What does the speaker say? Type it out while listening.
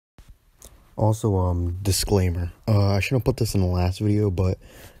Also, disclaimer. I shouldn't have put this in the last video, but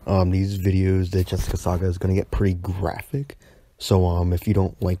these videos that Jessica Saga is gonna get pretty graphic. So if you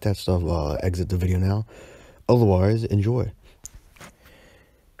don't like that stuff, exit the video now. Otherwise, enjoy.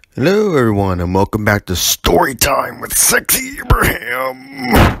 Hello, everyone, and welcome back to Story Time with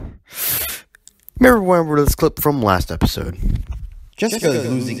Sexyabraham. Remember this clip from last episode? Jessica is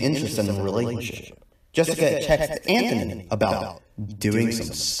losing interest in the relationship. Jessica texts Anthony about doing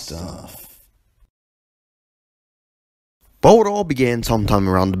some stuff. Well, it all began sometime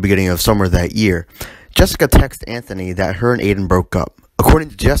around the beginning of summer that year. Jessica texted Anthony that her and Aidan broke up. According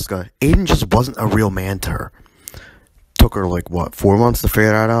to Jessica, Aidan just wasn't a real man to her. Took her, 4 months to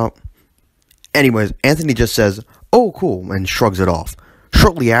figure that out? Anyways, Anthony just says, "Oh, cool," and shrugs it off.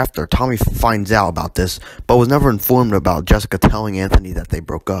 Shortly after, Tommy finds out about this, but was never informed about Jessica telling Anthony that they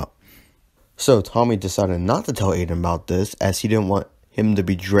broke up. So Tommy decided not to tell Aidan about this, as he didn't want him to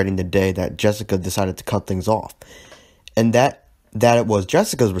be dreading the day that Jessica decided to cut things off, and that it was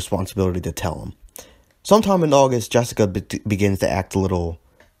Jessica's responsibility to tell him. Sometime in August, Jessica begins to act a little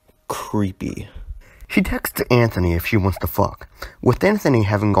creepy. She texts Anthony if she wants to fuck. With Anthony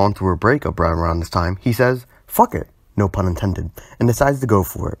having gone through a breakup right around this time, he says, "Fuck it," no pun intended, and decides to go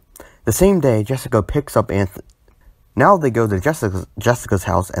for it. The same day, Jessica picks up Anthony. Now they go to Jessica's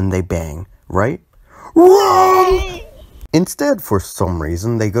house and they bang, right? Wrong! Instead, for some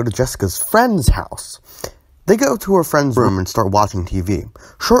reason, they go to Jessica's friend's house. They go to her friend's room and start watching TV.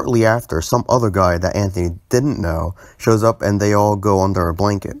 Shortly after, some other guy that Anthony didn't know shows up and they all go under a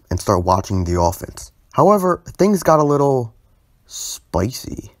blanket and start watching The Office. However, things got a little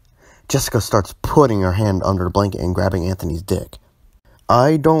spicy. Jessica starts putting her hand under the blanket and grabbing Anthony's dick.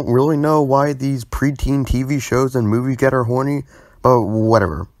 I don't really know why these preteen TV shows and movies get her horny, but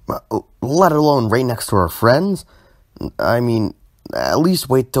whatever. Let alone right next to her friends? I mean, at least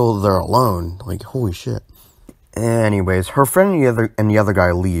wait till they're alone. Holy shit. Anyways, her friend and the other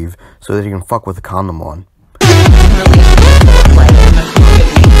guy leave so that he can fuck with a condom on.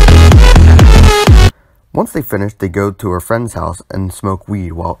 Once they finish, they go to her friend's house and smoke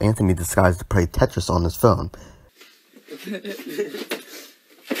weed while Anthony decides to play Tetris on his phone.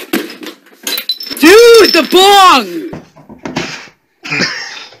 Dude, the bong!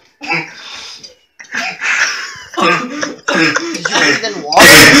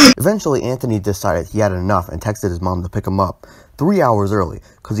 Eventually, Anthony decided he had enough and texted his mom to pick him up 3 hours early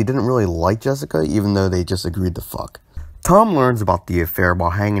because he didn't really like Jessica, even though they just agreed to fuck. Tom learns about the affair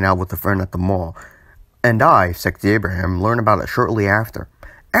while hanging out with a friend at the mall, and I, Sexyabraham, learn about it shortly after.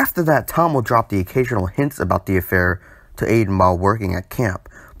 After that, Tom will drop the occasional hints about the affair to Aidan while working at camp,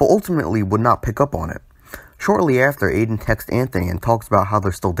 but ultimately would not pick up on it. Shortly after, Aidan texts Anthony and talks about how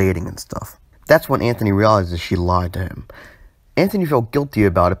they're still dating and stuff. That's when Anthony realizes she lied to him. Anthony felt guilty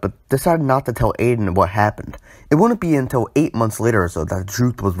about it, but decided not to tell Aidan what happened. It wouldn't be until 8 months later or so that the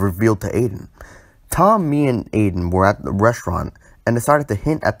truth was revealed to Aidan. Tom, me, and Aidan were at the restaurant and decided to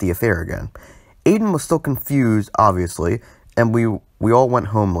hint at the affair again. Aidan was still confused, obviously, and we all went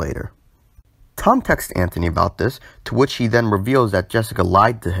home later. Tom texts Anthony about this, to which he then reveals that Jessica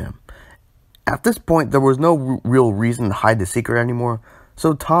lied to him. At this point, there was no real reason to hide the secret anymore,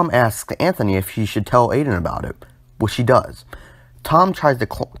 so Tom asks Anthony if he should tell Aidan about it, which he does. Tom tries to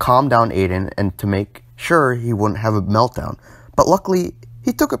calm down Aidan and to make sure he wouldn't have a meltdown, but luckily,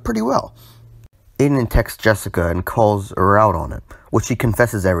 he took it pretty well. Aidan texts Jessica and calls her out on it, which she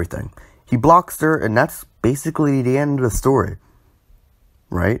confesses everything. He blocks her, and that's basically the end of the story.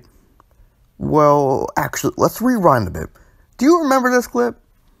 Right? Well, actually, let's rewind a bit. Do you remember this clip?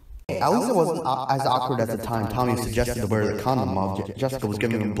 At least it wasn't as awkward at the time Tommy suggested to wear the condom while Jessica was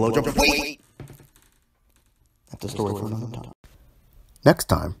giving him a blowjob. Wait! That's a story for another time. Next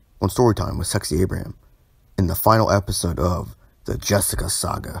time on Storytime with Sexyabraham, in the final episode of the Jessica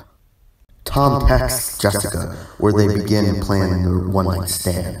Saga. Tom texts Jessica where they begin planning their one-night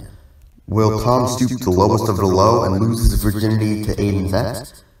stand. Will Tom stoop to the lowest of the low and lose his virginity to Aidan's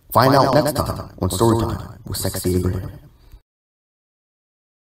ex? Find out next time on Storytime with Sexyabraham.